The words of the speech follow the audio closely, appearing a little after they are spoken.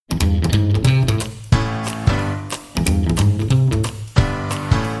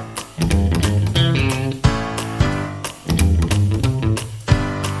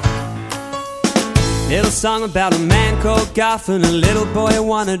a song about a man called Goff and a little boy who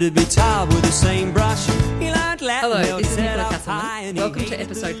wanted to be tarred with the same brush. Hello, this is Nicola Castleman. Welcome to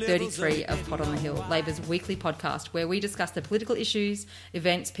episode 33 of Pod on the Hill, Labor's weekly podcast where we discuss the political issues,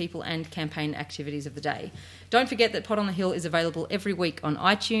 events, people and campaign activities of the day. Don't forget that Pod on the Hill is available every week on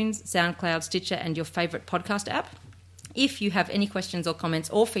iTunes, SoundCloud, Stitcher and your favourite podcast app. If you have any questions or comments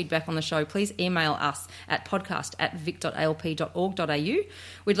or feedback on the show, please email us at podcast@vic.alp.org.au.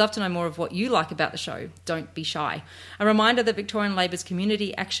 We'd love to know more of what you like about the show. Don't be shy. A reminder that Victorian Labor's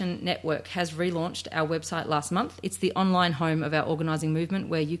Community Action Network has relaunched our website last month. It's the online home of our organising movement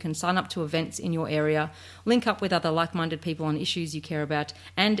where you can sign up to events in your area, link up with other like-minded people on issues you care about,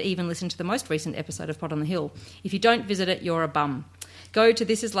 and even listen to the most recent episode of Pod on the Hill. If you don't visit it, you're a bum. Go to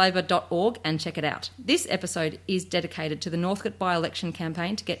thisislabor.org and check it out. This episode is dedicated to the Northcote by-election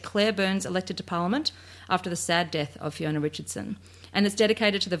campaign to get Claire Burns elected to Parliament after the sad death of Fiona Richardson. And it's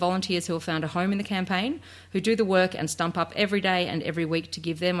dedicated to the volunteers who have found a home in the campaign, who do the work and stump up every day and every week to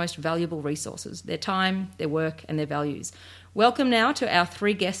give their most valuable resources, their time, their work and their values. Welcome now to our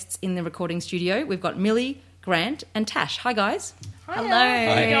three guests in the recording studio. We've got Millie, Grant and Tash. Hi, guys. Hello.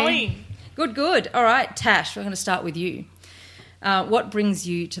 How are you going? Good. All right, Tash, we're going to start with you. What brings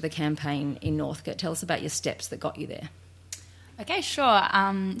you to the campaign in Northcote? Tell us about your steps that got you there. Okay, sure.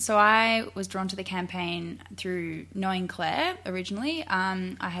 So I was drawn to the campaign through knowing Claire originally.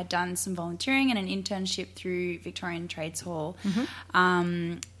 I had done some volunteering and an internship through Victorian Trades Hall.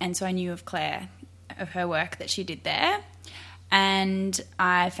 And so I knew of Claire, of her work that she did there. And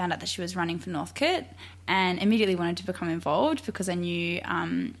I found out that she was running for Northcote and immediately wanted to become involved because I knew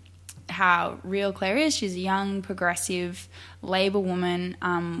how real Claire is. She's a young, progressive Labor woman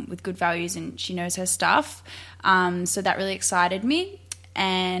with good values and she knows her stuff. So that really excited me.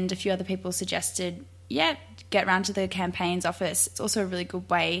 And a few other people suggested, get round to the campaigns office. It's also a really good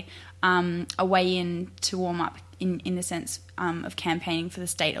way, a way in to warm up in the sense of campaigning for the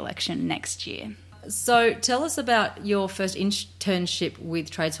state election next year. So tell us about your first internship with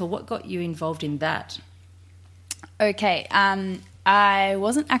Trades Hall. What got you involved in that? Okay, I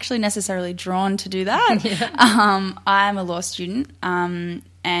wasn't actually necessarily drawn to do that. I'm a law student,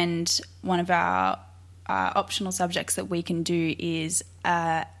 and one of our optional subjects that we can do is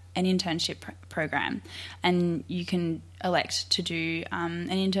an internship program, and you can elect to do an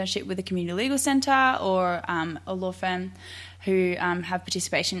internship with a community legal centre or a law firm who have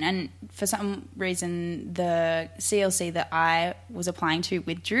participation. And for some reason, the CLC that I was applying to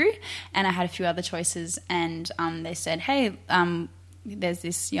withdrew, and I had a few other choices, and they said, hey, there's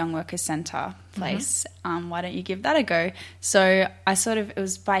this Young Workers Centre place, why don't you give that a go? So I it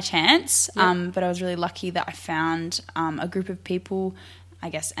was by chance, but I was really lucky that I found a group of people,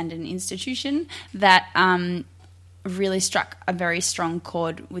 I guess, and an institution that really struck a very strong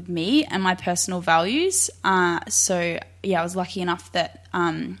chord with me and my personal values. So I was lucky enough that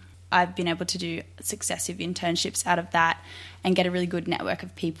I've been able to do successive internships out of that and get a really good network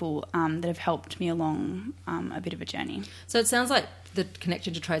of people that have helped me along a bit of a journey. So it sounds like the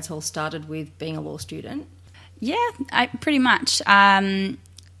connection to Trades Hall started with being a law student. Yeah, pretty much.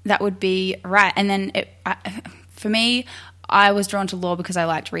 That would be right. And then for me, I was drawn to law because I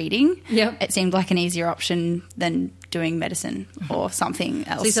liked reading. Yep. It seemed like an easier option than doing medicine or something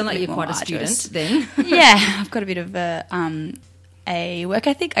else. So you sound like you're quite a student then. Yeah, I've got a bit of a work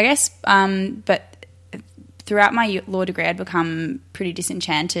ethic, I guess. But throughout my law degree, I'd become pretty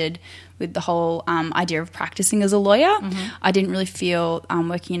disenchanted with the whole idea of practicing as a lawyer. I didn't really feel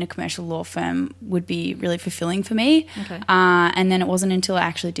working in a commercial law firm would be really fulfilling for me. Okay. And then it wasn't until I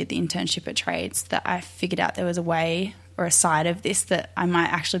actually did the internship at Trades that I figured out there was a way or a side of this that I might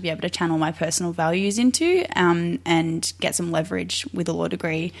actually be able to channel my personal values into and get some leverage with a law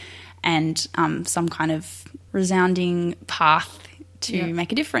degree and some kind of resounding path to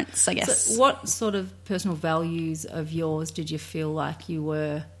make a difference, I guess. So what sort of personal values of yours did you feel like you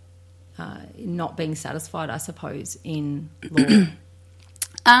were not being satisfied, I suppose, in law?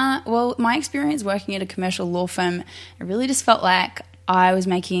 Well, my experience working at a commercial law firm, it really just felt like I was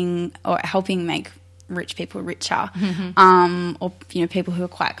making or helping make rich people richer, or people who are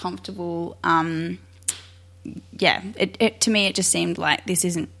quite comfortable. To me, it just seemed like this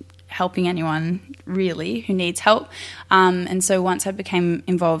isn't helping anyone really who needs help. And so once I became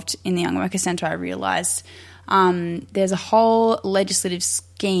involved in the Young Workers Centre, I realised there's a whole legislative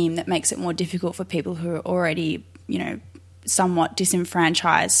scheme that makes it more difficult for people who are already, somewhat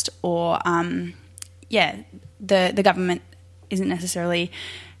disenfranchised or, the government isn't necessarily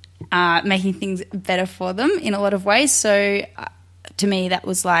making things better for them in a lot of ways. So to me, that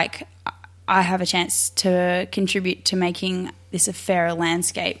was like I have a chance to contribute to making this a fairer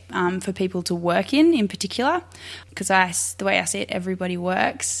landscape for people to work in particular, because the way I see it, everybody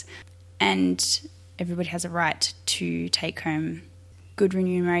works and everybody has a right to take home good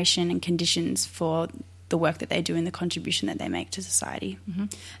remuneration and conditions for the work that they do and the contribution that they make to society. Mm-hmm.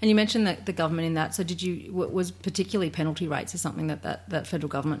 And you mentioned that the government in that, so was particularly penalty rates is something that federal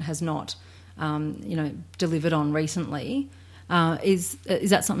government has not delivered on recently. Is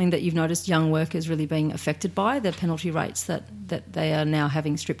that something that you've noticed young workers really being affected by, the penalty rates that they are now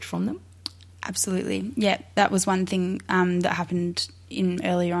having stripped from them? Absolutely. Yeah, that was one thing that happened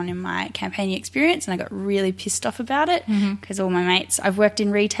earlier on in my campaigning experience, and I got really pissed off about it because all my mates, I've worked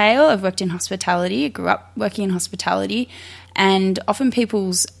in retail, I've worked in hospitality, I grew up working in hospitality, and often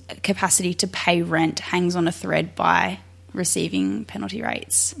people's capacity to pay rent hangs on a thread by receiving penalty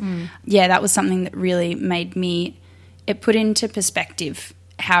rates. Yeah, that was something that really it put into perspective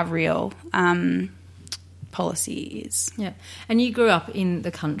how real policy is. Yeah, and you grew up in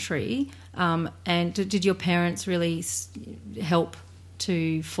the country, and did your parents really help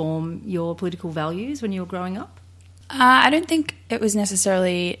to form your political values when you were growing up? I don't think it was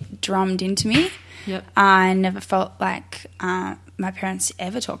necessarily drummed into me. Yep. I never felt like my parents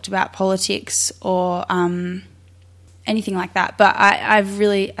ever talked about politics or anything like that. But I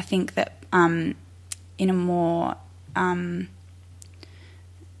think that in a more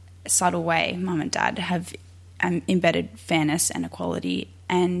subtle way, Mum and Dad have embedded fairness and equality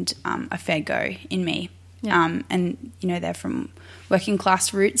and a fair go in me. Yeah. And, they're from working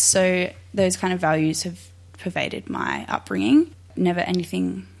class roots, so those kind of values have pervaded my upbringing. Never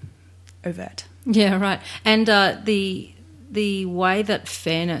anything overt. Yeah, right. And the way that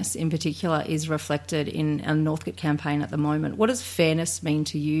fairness in particular is reflected in our Northcote campaign at the moment, what does fairness mean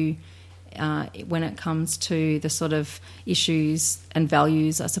to you when it comes to the sort of issues and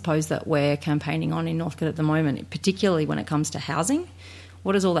values, I suppose, that we're campaigning on in Northcote at the moment, particularly when it comes to housing?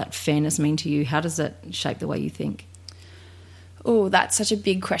 What does all that fairness mean to you? How does it shape the way you think? Oh, that's such a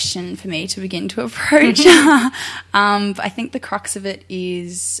big question for me to begin to approach. But I think the crux of it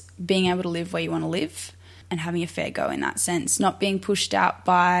is being able to live where you want to live and having a fair go in that sense, not being pushed out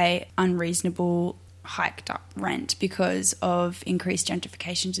by unreasonable hiked up rent because of increased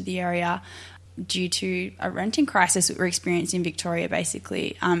gentrification to the area due to a renting crisis that we're experiencing in Victoria,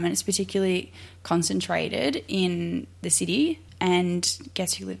 basically. And it's particularly concentrated in the city. And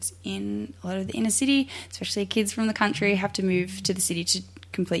guess who lives in a lot of the inner city, especially kids from the country, have to move to the city to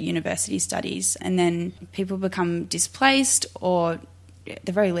complete university studies. And then people become displaced or, at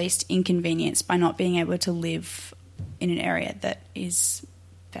the very least, inconvenienced by not being able to live in an area that is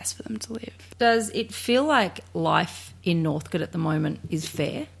best for them to live. Does it feel like life in Northcote at the moment is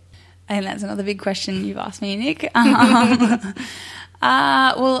fair? I think that's another big question you've asked me, Nick.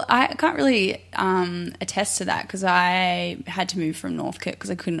 Well, I can't really attest to that because I had to move from Northcote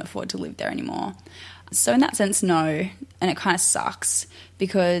because I couldn't afford to live there anymore. So in that sense, no. And it kind of sucks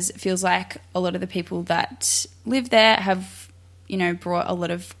because it feels like a lot of the people that live there have, brought a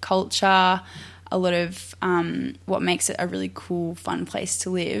lot of culture, a lot of what makes it a really cool, fun place to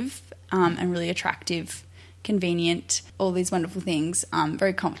live and really attractive, convenient, all these wonderful things,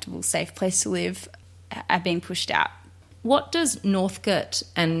 very comfortable, safe place to live are being pushed out. What does Northcote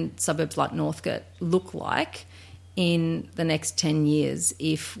and suburbs like Northcote look like in the next 10 years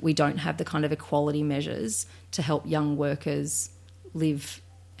if we don't have the kind of equality measures to help young workers live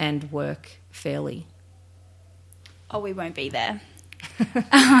and work fairly? Oh, we won't be there.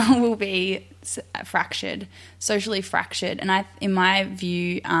 We'll be fractured, socially fractured. And in my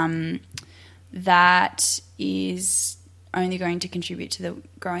view, that is only going to contribute to the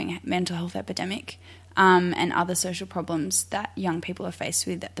growing mental health epidemic and other social problems that young people are faced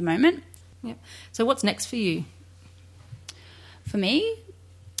with at the moment. Yeah. So what's next for you? For me,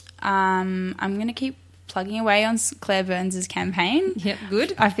 I'm going to keep plugging away on Claire Burns' campaign. Yep,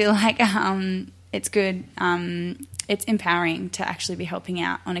 good. I feel like it's good. It's empowering to actually be helping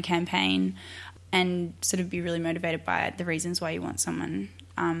out on a campaign and sort of be really motivated by the reasons why you want someone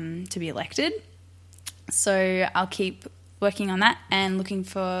to be elected. So I'll keep working on that and looking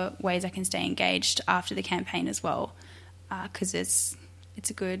for ways I can stay engaged after the campaign as well, because it's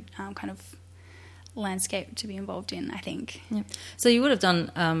a good kind of landscape to be involved in, I think. Yeah. So you would have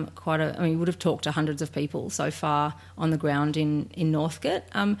done you would have talked to hundreds of people so far on the ground in Northcote.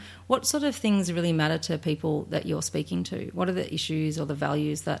 What sort of things really matter to people that you're speaking to? What are the issues or the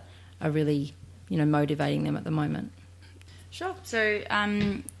values that are really, motivating them at the moment? Sure. So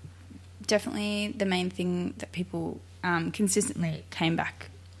definitely the main thing that people consistently came back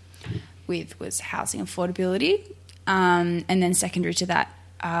with was housing affordability, and then secondary to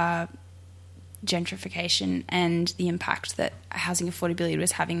that, gentrification and the impact that housing affordability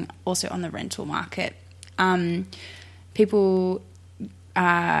was having also on the rental market. People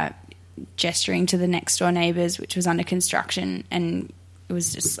gesturing to the next door neighbours, which was under construction, and it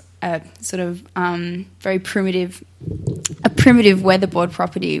was just a sort of very primitive weatherboard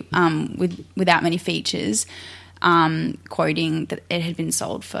property without many features, quoting that it had been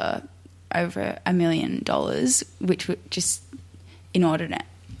sold for over $1 million, which was just inordinate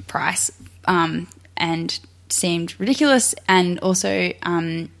price, and seemed ridiculous. And also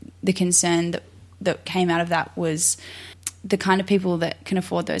the concern that came out of that was the kind of people that can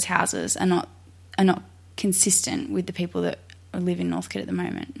afford those houses are not consistent with the people that live in Northcote at the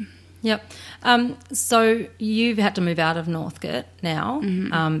moment. Yep. So you've had to move out of Northcote now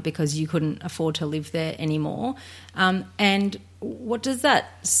because you couldn't afford to live there anymore. And what does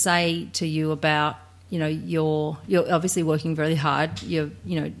that say to you about, you're obviously working very hard. You're,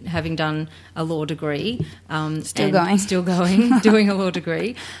 having done a law degree, still going, doing a law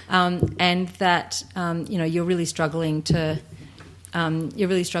degree, and that you're really struggling to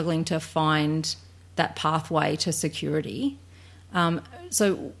find that pathway to security.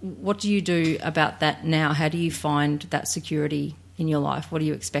 So what do you do about that now? How do you find that security in your life? What are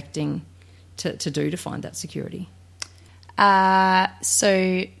you expecting to do to find that security?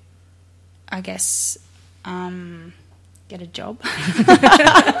 So I guess get a job.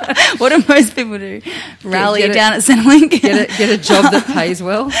 What do most people do? Rally down at Centrelink. Get a job that pays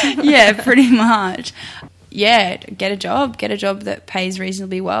well? Yeah, pretty much. Yeah, get a job that pays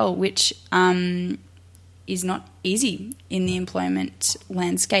reasonably well, which is not easy in the employment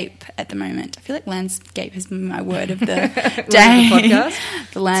landscape at the moment. I feel like landscape has been my word of the day.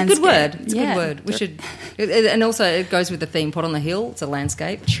 Podcast. The landscape. It's a good word. It's a good word. We should, and also it goes with the theme. Put on the hill. It's a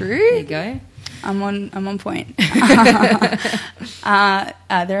landscape. True. There you go. I'm on point. There are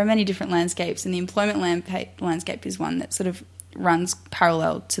many different landscapes, and the employment landscape is one that sort of runs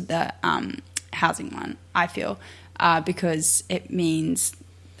parallel to the housing one, I feel, because it means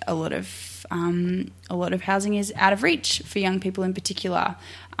a lot of housing is out of reach for young people in particular.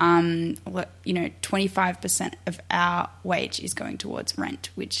 25% of our wage is going towards rent,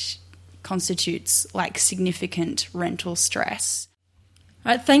 which constitutes like significant rental stress.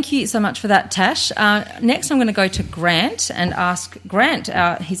 All right, thank you so much for that, Tash. Next, I'm going to go to Grant and ask Grant.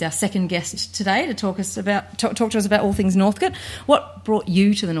 He's our second guest today to talk to us about all things Northcote. What brought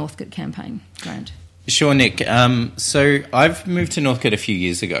you to the Northcote campaign, Grant? Sure, Nick. So I've moved to Northcote a few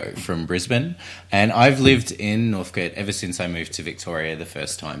years ago from Brisbane, and I've lived in Northcote ever since I moved to Victoria the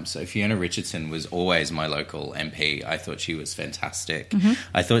first time. So Fiona Richardson was always my local MP. I thought she was fantastic. Mm-hmm.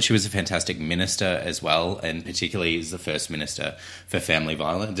 I thought she was a fantastic minister as well, and particularly as the first minister for family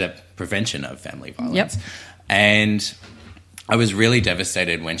violence, prevention of family violence. Yep. And I was really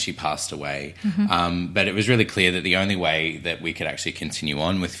devastated when she passed away, but it was really clear that the only way that we could actually continue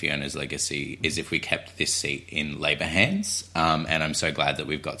on with Fiona's legacy is if we kept this seat in Labor hands, and I'm so glad that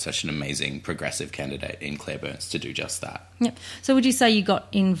we've got such an amazing progressive candidate in Claire Burns to do just that. Yep. So would you say you got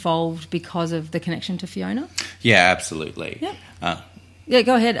involved because of the connection to Fiona? Yeah, absolutely. Yep. Yeah,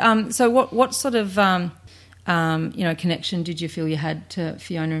 go ahead. So what sort of connection did you feel you had to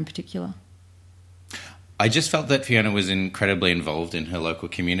Fiona in particular? I just felt that Fiona was incredibly involved in her local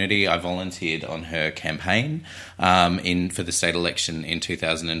community. I volunteered on her campaign for the state election in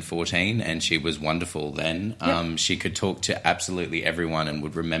 2014, and she was wonderful then. Yep. She could talk to absolutely everyone and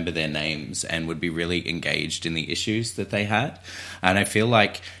would remember their names and would be really engaged in the issues that they had. And I feel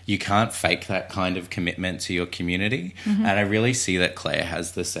like you can't fake that kind of commitment to your community. Mm-hmm. And I really see that Claire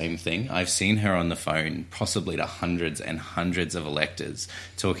has the same thing. I've seen her on the phone, possibly to hundreds and hundreds of electors,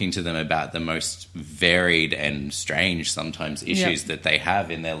 talking to them about the most varied and strange sometimes issues that they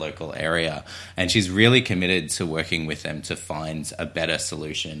have in their local area, and she's really committed to working with them to find a better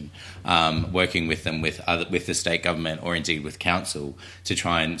solution, working with them with the state government or indeed with council to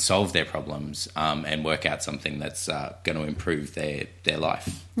try and solve their problems and work out something that's going to improve their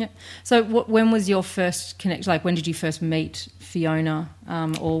life. Yeah. So when was your first connection? Like, when did you first meet Fiona,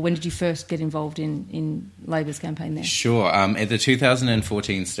 or when did you first get involved in Labor's campaign there? Sure. At the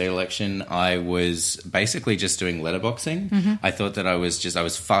 2014 state election, I was basically just doing letterboxing. Mm-hmm. I thought that I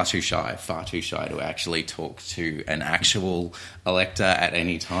was far too shy to actually talk to an actual elector at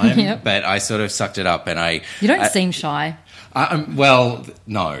any time. Yep. But I sort of sucked it up, and You don't seem shy. Well,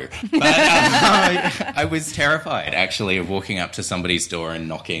 no. But I was terrified, actually, of walking up to somebody's door and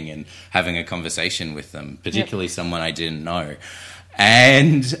knocking and having a conversation with them, particularly someone I didn't know.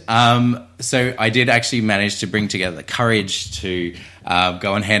 And So I did actually manage to bring together the courage to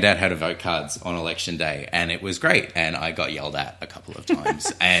go and hand out how to vote cards on election day, and it was great. And I got yelled at a couple of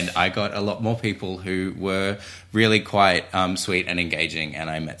times, and I got a lot more people who were really quite sweet and engaging, and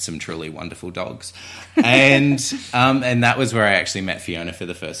I met some truly wonderful dogs. And that was where I actually met Fiona for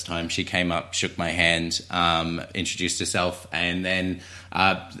the first time. She came up, shook my hand, introduced herself, and then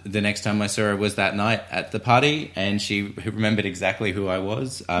the next time I saw her was that night at the party, and she remembered exactly who I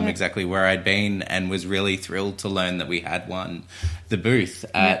was, exactly where I'd been, and was really thrilled to learn that we had won the booth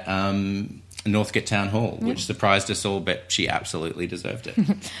at Northcote Town Hall, which surprised us all, but she absolutely deserved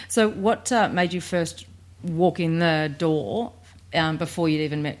it. So what made you first walk in the door before you'd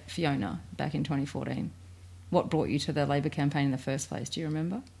even met Fiona back in 2014? What brought you to the Labor campaign in the first place? Do you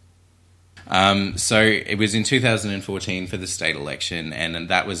remember? So it was in 2014 for the state election, and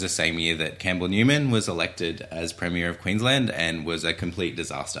that was the same year that Campbell Newman was elected as Premier of Queensland, and was a complete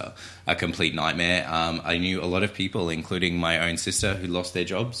disaster, a complete nightmare. I knew a lot of people, including my own sister, who lost their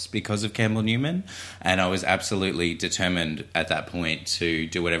jobs because of Campbell Newman, and I was absolutely determined at that point to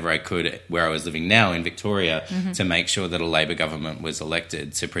do whatever I could where I was living now in Victoria to make sure that a Labor government was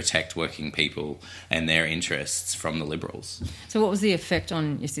elected to protect working people and their interests from the Liberals. So what was the effect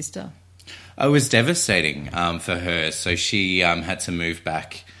on your sister? It was devastating for her. So she had to move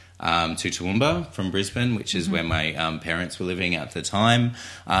back to Toowoomba from Brisbane, which is where my parents were living at the time.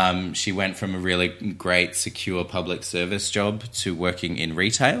 She went from a really great, secure public service job to working in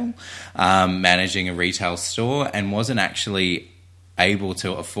retail, managing a retail store, and wasn't actually able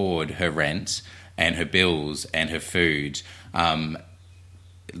to afford her rent and her bills and her food,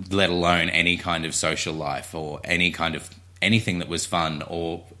 let alone any kind of social life or anything that was fun,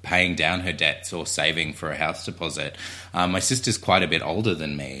 or paying down her debts or saving for a house deposit. My sister's quite a bit older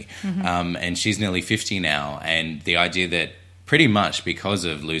than me, and she's nearly 50 now, and the idea that pretty much because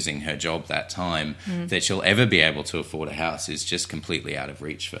of losing her job that time, that she'll ever be able to afford a house is just completely out of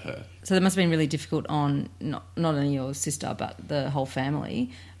reach for her. So that must have been really difficult on not only your sister but the whole family.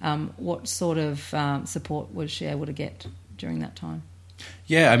 What sort of support was she able to get during that time?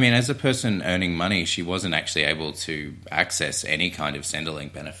 Yeah, I mean, as a person earning money, she wasn't actually able to access any kind of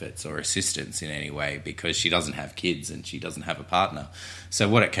Centrelink benefits or assistance in any way because she doesn't have kids and she doesn't have a partner. So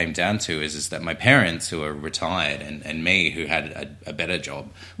what it came down to is that my parents, who are retired, and me, who had a better job,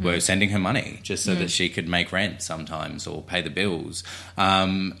 were sending her money just so that she could make rent sometimes or pay the bills.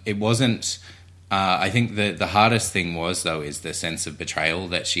 It wasn't... I think the hardest thing was, though, is the sense of betrayal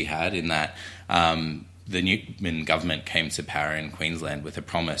that she had in that... the Newman government came to power in Queensland with a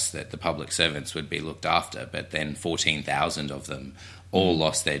promise that the public servants would be looked after, but then 14,000 of them all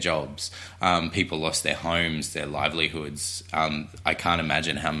lost their jobs. People lost their homes, their livelihoods. I can't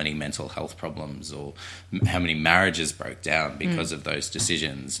imagine how many mental health problems or how many marriages broke down because of those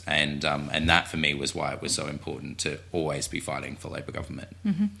decisions. And that, for me, was why it was so important to always be fighting for Labor government.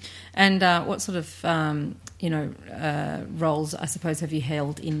 And what sort of roles, I suppose, have you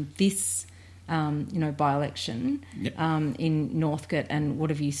held in this by-election in Northcote, and what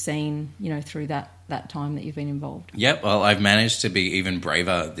have you seen, through that time that you've been involved? Yep, well, I've managed to be even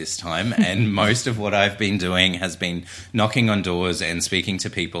braver this time, and most of what I've been doing has been knocking on doors and speaking to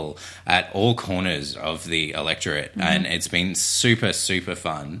people at all corners of the electorate, and it's been super, super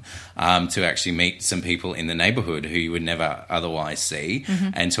fun to actually meet some people in the neighbourhood who you would never otherwise see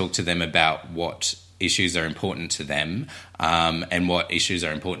and talk to them about what issues are important to them and what issues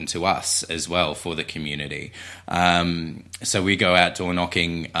are important to us as well for the community. So we go out door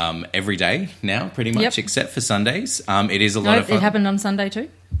knocking every day now, pretty much, except for Sundays. It is a lot of fun. It happened on Sunday too,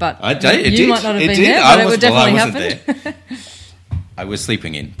 but you might not have been there, but it would definitely happen. I was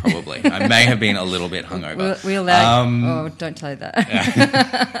sleeping in, probably. I may have been a little bit hungover. We allowed... don't tell you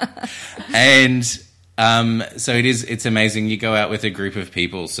that. And... so it's amazing. You go out with a group of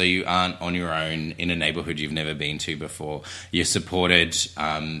people, so you aren't on your own in a neighbourhood you've never been to before. You're supported.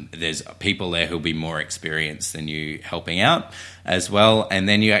 There's people there who'll be more experienced than you helping out as well. And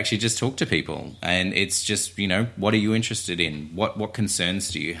then you actually just talk to people. And it's just, what are you interested in? What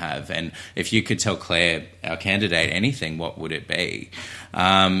concerns do you have? And if you could tell Claire, our candidate, anything, what would it be?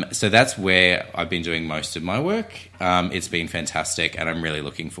 So that's where I've been doing most of my work. It's been fantastic, and I'm really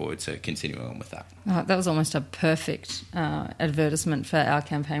looking forward to continuing on with that. That was almost a perfect advertisement for our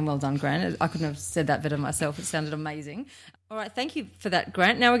campaign. Well done, Grant. I couldn't have said that better myself. It sounded amazing. All right, thank you for that,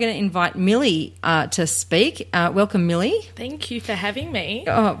 Grant. Now we're going to invite Millie to speak. Welcome, Millie. Thank you for having me.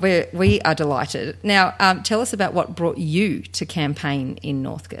 Oh, we are delighted. Now, tell us about what brought you to campaign in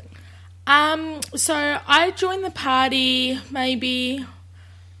Northcote. So I joined the party maybe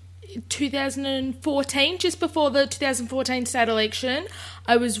 2014, just before the 2014 state election.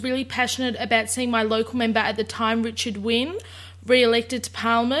 I was really passionate about seeing my local member at the time, Richard Wynne, re-elected to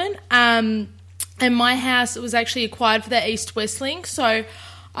Parliament. And my house was actually acquired for the East-West Link, so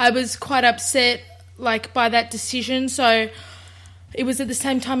I was quite upset by that decision. So it was at the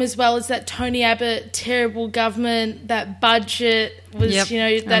same time as well as that Tony Abbott terrible government, that budget was,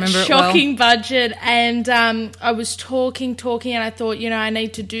 that shocking budget. And I was talking, and I thought, I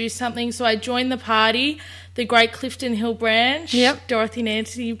need to do something. So I joined the party, the Great Clifton Hill branch. Yep. Dorothy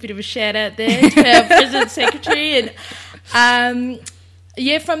Nancy, a bit of a shout out there to our President Secretary. And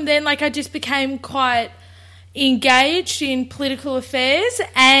from then, I just became quite engaged in political affairs,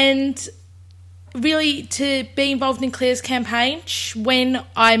 and really to be involved in Claire's campaign. When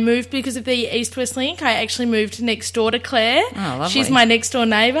I moved because of the East-West Link, I actually moved next door to Claire. Oh, lovely. She's my next door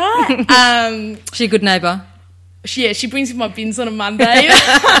neighbour. She a good neighbour? She brings me my bins on a Monday.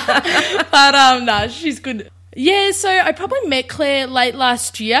 But no, she's good. Yeah, so I probably met Claire late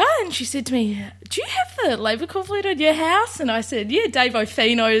last year, and she said to me, "Do you have the Labor corporate at your house?" And I said, "Yeah, Dave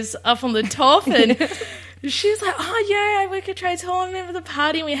O'Fino's up on the top." And she was like, "Oh, yeah, I work at Trades Hall. I remember the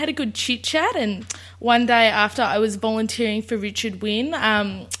party." And we had a good chit-chat. And one day after I was volunteering for Richard Wynne,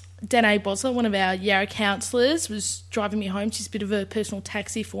 Danae Bosler, one of our Yarra councillors, was driving me home. She's a bit of a personal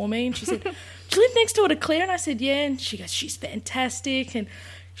taxi for me. And she said, "Do you live next door to Claire?" And I said, "Yeah." And she goes, "She's fantastic." And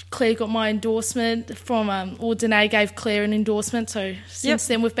Claire got my endorsement from, Danae gave Claire an endorsement. So since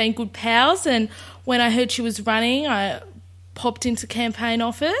then we've been good pals. And when I heard she was running, I popped into campaign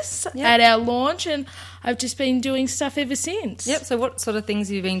office at our launch, and I've just been doing stuff ever since. Yep. So what sort of things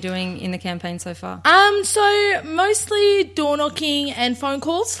have you been doing in the campaign so far? So mostly door knocking and phone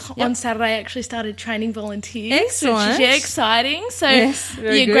calls. Yep. On Saturday I actually started training volunteers. Excellent. Which is exciting. So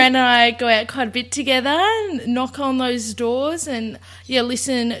very good. Gran and I go out quite a bit together and knock on those doors and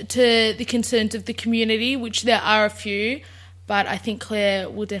listen to the concerns of the community, which there are a few. But I think Claire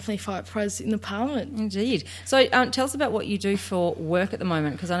will definitely fight for us in the Parliament. Indeed. So tell us about what you do for work at the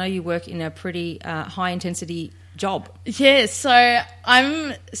moment, because I know you work in a pretty high-intensity job. Yeah, so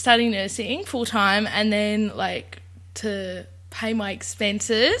I'm studying nursing full-time, and then, to pay my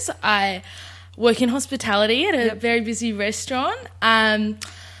expenses, I work in hospitality at a very busy restaurant,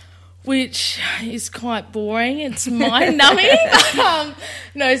 which is quite boring. It's mind-numbing.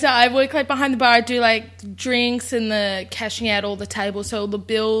 So I work behind the bar. I do drinks and the cashing out all the tables, so all the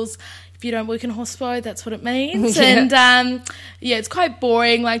bills. If you don't work in hospo, that's what it means. And it's quite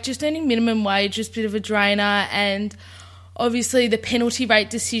boring. Just earning minimum wage is a bit of a drainer, and obviously the penalty rate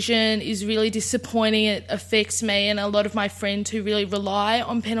decision is really disappointing. It affects me and a lot of my friends who really rely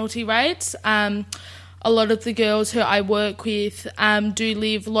on penalty rates. A lot of the girls who I work with do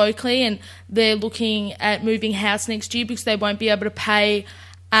live locally, and they're looking at moving house next year because they won't be able to pay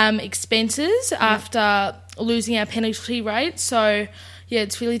expenses after losing our penalty rate. So,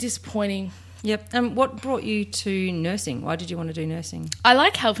 it's really disappointing. Yep. And what brought you to nursing? Why did you want to do nursing? I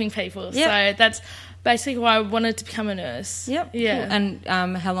like helping people, so that's basically why I wanted to become a nurse. Yep. Yeah. Cool.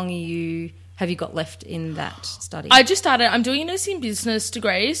 And how long have you got left in that study? I just started. I'm doing a nursing business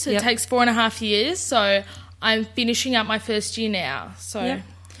degree, so it takes 4.5 years. So I'm finishing up my first year now.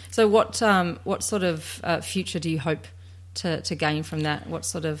 So what sort of future do you hope to gain from that? What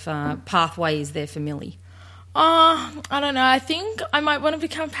sort of pathway is there for Millie? I don't know. I think I might want to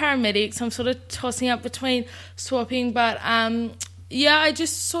become a paramedic. So I'm sort of tossing up between swapping, but I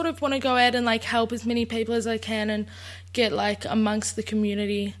just sort of want to go out and help as many people as I can and get amongst the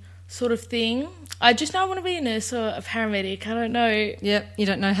community sort of thing. I just know I want to be a nurse or a paramedic. I don't know. Yep, you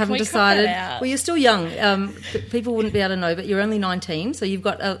don't know, haven't decided. Well, you're still young. People wouldn't be able to know, but you're only 19, so you've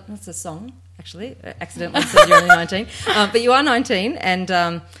got that's a song, actually. Accidentally said you're only 19. But you are 19,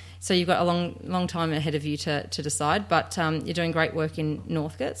 and so you've got a long time ahead of you to decide. But you're doing great work in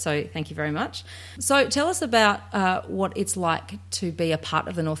Northcote, so thank you very much. So tell us about what it's like to be a part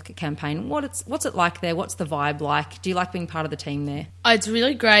of the Northcote campaign. What's it like there? What's the vibe like? Do you like being part of the team there? It's a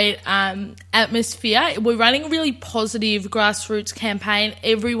really great atmosphere. We're running a really positive grassroots campaign.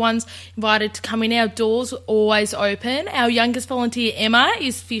 Everyone's invited to come in. Our doors are always open. Our youngest volunteer, Emma,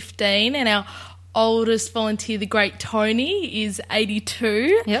 is 15, and our oldest volunteer, the great Tony, is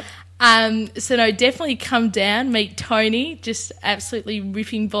 82. Yep. So no, definitely come down, meet Tony, just absolutely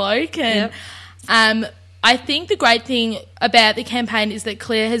ripping bloke. And I think the great thing about the campaign is that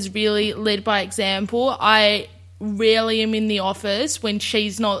Claire has really led by example. I rarely am in the office when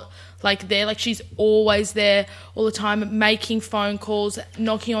she's not there. She's always there all the time, making phone calls,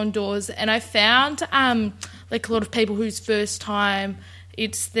 knocking on doors. And I found a lot of people whose first time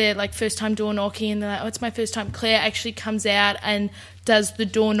it's their like first time door knocking, and they're like, oh, it's my first time. Claire actually comes out and does the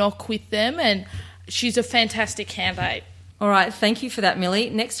door knock with them, and she's a fantastic candidate. All right, thank you for that, Millie.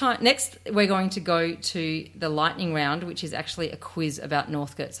 Next, we're going to go to the lightning round, which is actually a quiz about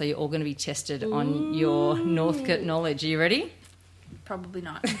Northcote. So you're all going to be tested on your Northcote knowledge. Are you ready? Probably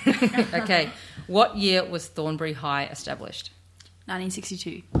not. Okay. What year was Thornbury High established?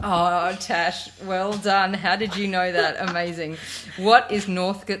 1962. Oh, Tash, well done. How did you know that? Amazing. What is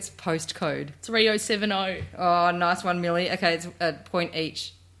Northcote's postcode? 3070. Oh, nice one, Millie. Okay, it's a point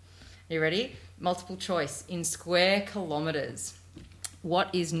each. Are you ready? Multiple choice. In square kilometres,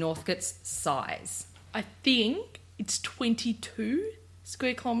 what is Northcote's size? I think it's 22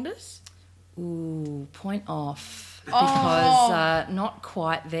 square kilometres. Ooh, point off. Because not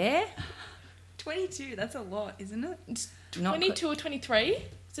quite there. 22, that's a lot, isn't it? It's Not 22 or 23.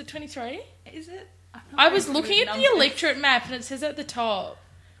 Is it 23? Is it? I was looking at the electorate map and it says at the top.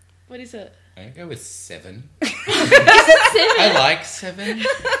 What is it? I go with 7. Is it 7? I like 7.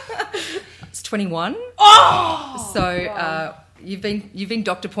 It's 21. Oh! So you've been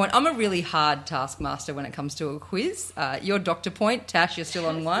Dr. Point. I'm a really hard taskmaster when it comes to a quiz. You're Dr. Point. Tash, you're still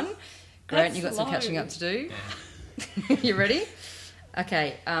on 1. Grant, you've got some catching up to do. Yeah. You ready?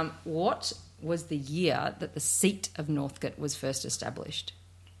 Okay. What was the year that the seat of Northcote was first established?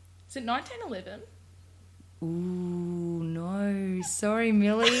 Is it 1911? Ooh, no. Sorry,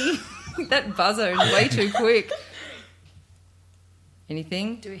 Millie. That buzzer is way too quick.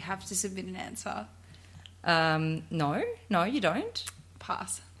 Anything? Do we have to submit an answer? No, you don't.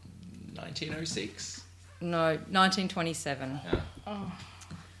 Pass. 1906. No, 1927. Oh.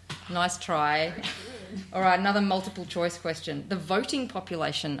 Nice try. All right, another multiple choice question. The voting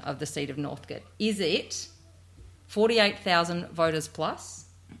population of the seat of Northcote, is it 48,000 voters plus?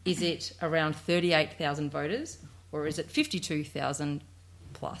 Is it around 38,000 voters? Or is it 52,000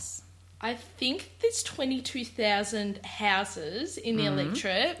 plus? I think there's 22,000 houses in the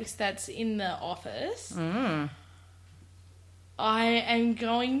electorate because that's in the office. I am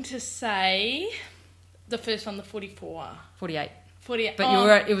going to say the first one, the 44. 48. 48. But you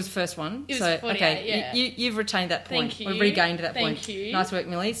were it was first one. It was so 48, okay, yeah. you've retained that point. Thank you. We've regained that Thank point. you. Nice work,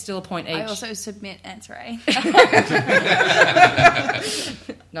 Millie. Still a point each. I also submit answer A.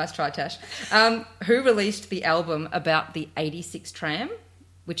 Nice try, Tash. Who released the album about the 86 tram,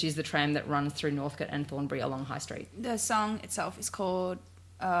 which is the tram that runs through Northcote and Thornbury along High Street? The song itself is called,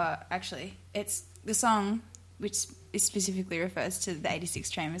 it's the song which is specifically refers to the 86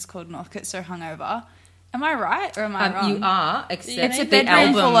 tram is called Northcote So Hungover. Am I right or am I wrong? You are, except It's a the bedroom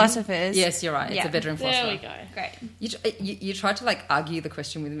album. philosophers. Yes, you're right. It's Yeah. a bedroom There philosopher. we go. Great. You tried to argue the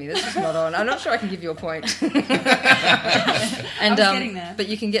question with me. That's just not on. I'm not sure I can give you a point. And I was getting there. But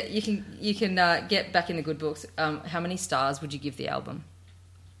you can get back in the good books. How many stars would you give the album?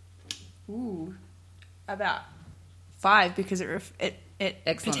 Ooh, about 5 because it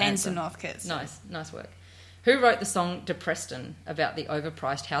Excellent pertains to answer. Northcote. So. Nice work. Who wrote the song "Depreston" about the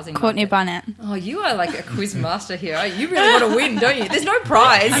overpriced housing Courtney market? Barnett. Oh, you are like a quiz master here. You really want to win, don't you? There's no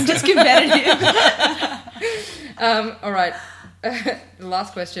prize. I'm just competitive. All right.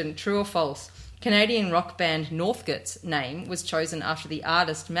 Last question. True or false? Canadian rock band Northcote's name was chosen after the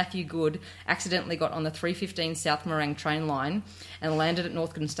artist Matthew Good accidentally got on the 315 South Morang train line and landed at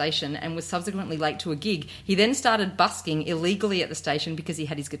Northcote Station and was subsequently late to a gig. He then started busking illegally at the station because he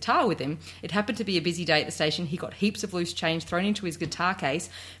had his guitar with him. It happened to be a busy day at the station. He got heaps of loose change thrown into his guitar case,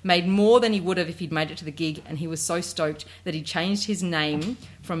 made more than he would have if he'd made it to the gig, and he was so stoked that he changed his name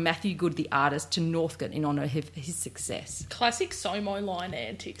from Matthew Good, the artist, to Northcote in honour of his success. Classic Somo line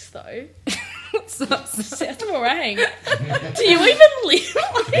antics, though. So- South Morang. Do you even live?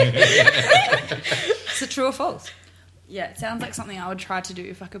 Is it true or false? Yeah, it sounds like something I would try to do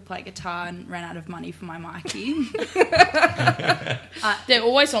if I could play guitar and ran out of money for my Mikey. They're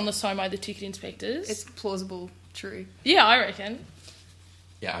always on the Somo, the ticket inspectors. It's plausible, true. Yeah, I reckon.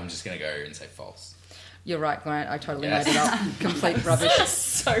 Yeah, I'm just going to go and say false. You're right, Grant. I totally Yes. made it up. Complete rubbish.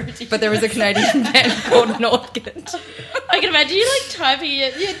 So ridiculous. But there is a Canadian band called Northcote. I can imagine you typing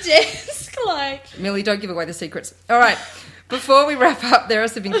at your desk Millie, don't give away the secrets. All right. Before we wrap up, there are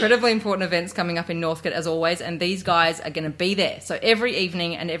some incredibly important events coming up in Northcote as always, and these guys are going to be there. So every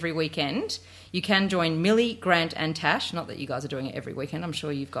evening and every weekend, you can join Millie, Grant and Tash. Not that you guys are doing it every weekend. I'm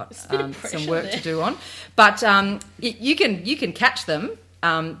sure you've got some work there. to do on. But you can catch them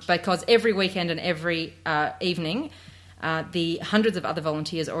because every weekend and every evening, the hundreds of other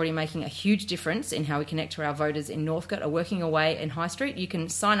volunteers already making a huge difference in how we connect to our voters in Northcote are working away in High Street. You can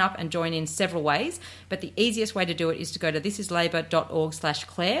sign up and join in several ways, but the easiest way to do it is to go to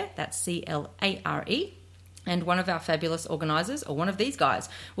thisislabour.org/Claire, that's CLARE, And one of our fabulous organisers, or one of these guys,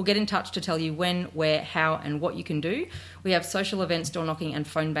 will get in touch to tell you when, where, how and what you can do. We have social events, door knocking and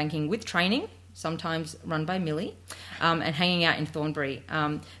phone banking with training, sometimes run by Millie, and hanging out in Thornbury.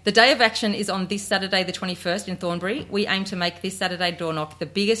 The day of action is on this Saturday the 21st in Thornbury. We aim to make this Saturday door knock the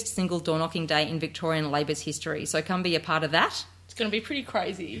biggest single door knocking day in Victorian Labor's history. So come be a part of that. It's going to be pretty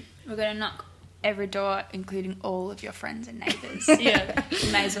crazy. We're going to knock every door, including all of your friends and neighbours. Yeah.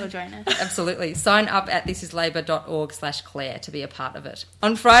 You may as well join us. Absolutely. Sign up at thisislabour.org/Claire to be a part of it.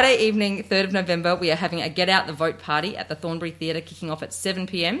 On Friday evening, 3rd of November, we are having a Get Out the Vote party at the Thornbury Theatre, kicking off at 7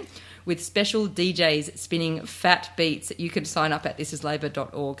 p.m. with special DJs spinning fat beats. You can sign up at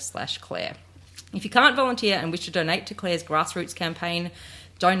thisislabour.org/Claire. If you can't volunteer and wish to donate to Claire's grassroots campaign,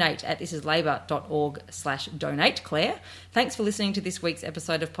 donate at thisislabour.org/donate Claire. Thanks for listening to this week's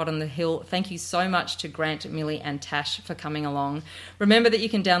episode of Pod on the Hill. Thank you so much to Grant, Millie and Tash for coming along. Remember that you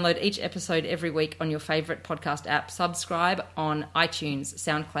can download each episode every week on your favourite podcast app. Subscribe on iTunes,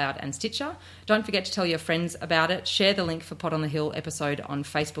 SoundCloud and Stitcher. Don't forget to tell your friends about it. Share the link for Pod on the Hill episode on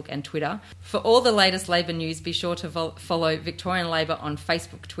Facebook and Twitter. For all the latest Labor news, be sure to follow Victorian Labor on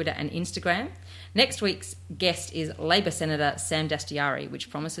Facebook, Twitter and Instagram. Next week's guest is Labor Senator Sam Dastyari, which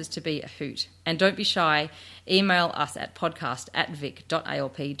promises to be a hoot. And don't be shy, email us at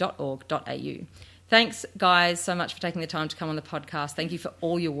podcast@vic.alp.org.au. Thanks, guys, so much for taking the time to come on the podcast. Thank you for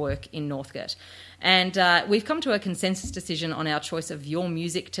all your work in Northcote. And we've come to a consensus decision on our choice of your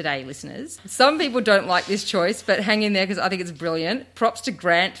music today, listeners. Some people don't like this choice, but hang in there because I think it's brilliant. Props to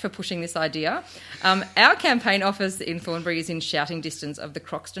Grant for pushing this idea. Our campaign office in Thornbury is in shouting distance of the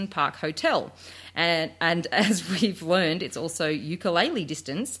Croxton Park Hotel. And as we've learned, it's also ukulele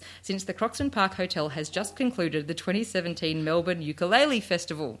distance, since the Croxton Park Hotel has just concluded the 2017 Melbourne Ukulele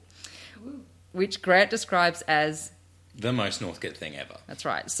Festival, which Grant describes as the most Northcote thing ever. That's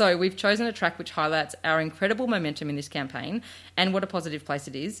right. So we've chosen a track which highlights our incredible momentum in this campaign and what a positive place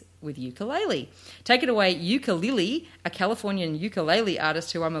it is with ukulele. Take it away, Ukulele, a Californian ukulele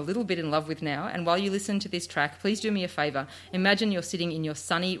artist who I'm a little bit in love with now. And while you listen to this track, please do me a favour. Imagine you're sitting in your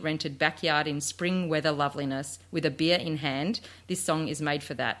sunny, rented backyard in spring weather loveliness with a beer in hand. This song is made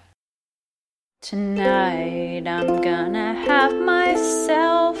for that. Tonight I'm gonna have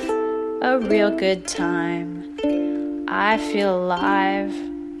myself a real good time. I feel alive.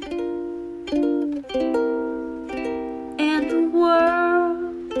 And the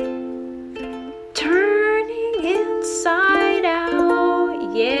world turning inside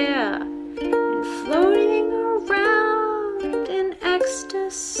out, yeah. And floating around in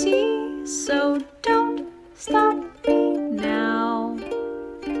ecstasy. So don't stop me now.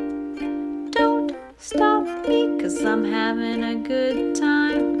 Don't stop me, 'cause I'm having a good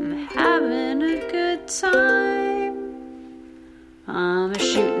time. I'm having a good time. I'm a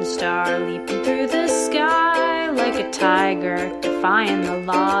shooting star leaping through the sky like a tiger, defying the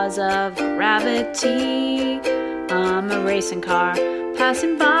laws of gravity. I'm a racing car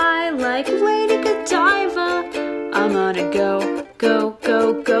passing by like Lady Godiva. I'm gonna go, go,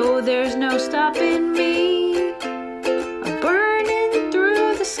 go, go, there's no stopping me. I'm burning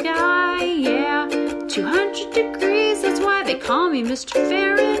through the sky, yeah. 200 degrees, that's why they call me Mr.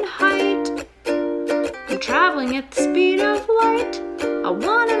 Fahrenheit. I'm traveling at the speed of light. I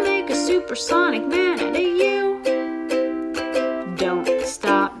wanna make a supersonic man out of you. Don't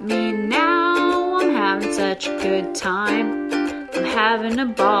stop me now, I'm having such a good time. I'm having a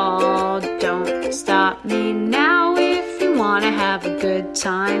ball. Don't stop me now if you wanna have a good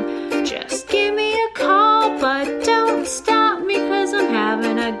time. Just give me a call, but don't stop me, 'cause I'm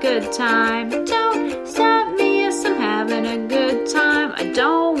having a good time. Don't stop me, yes, I'm having a good time. I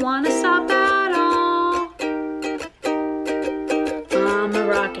don't wanna stop at all. I'm a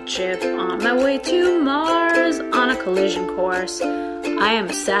rocket ship on my way to Mars on a collision course. I am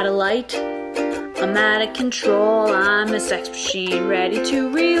a satellite. I'm out of control. I'm a sex machine ready to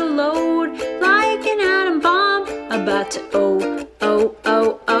reload like an atom bomb about to explode.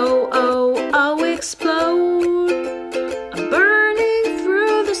 I'm burning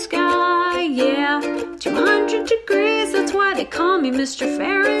through the sky, yeah. 200 degrees, that's why they call me Mr.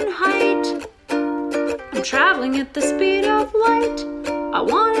 Fahrenheit. I'm traveling at the speed of light. I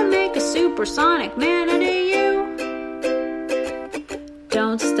wanna make a supersonic man out of you.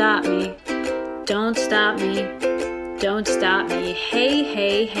 Don't stop me. Don't stop me. Don't stop me. Hey,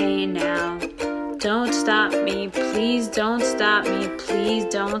 hey, hey now. Don't stop me. Please don't stop me. Please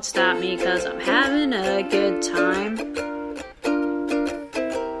don't stop me, 'cause I'm having a good time.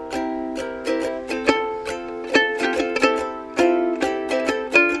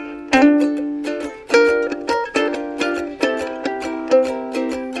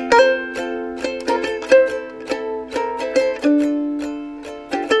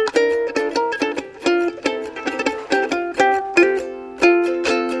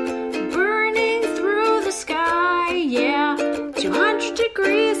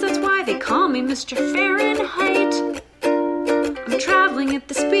 Mr. Fahrenheit. I'm traveling at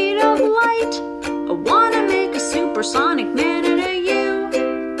the speed of light. I wanna make a supersonic man out of you.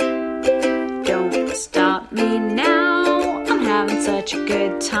 Don't stop me now. I'm having such a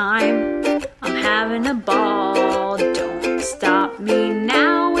good time. I'm having a ball. Don't stop me now.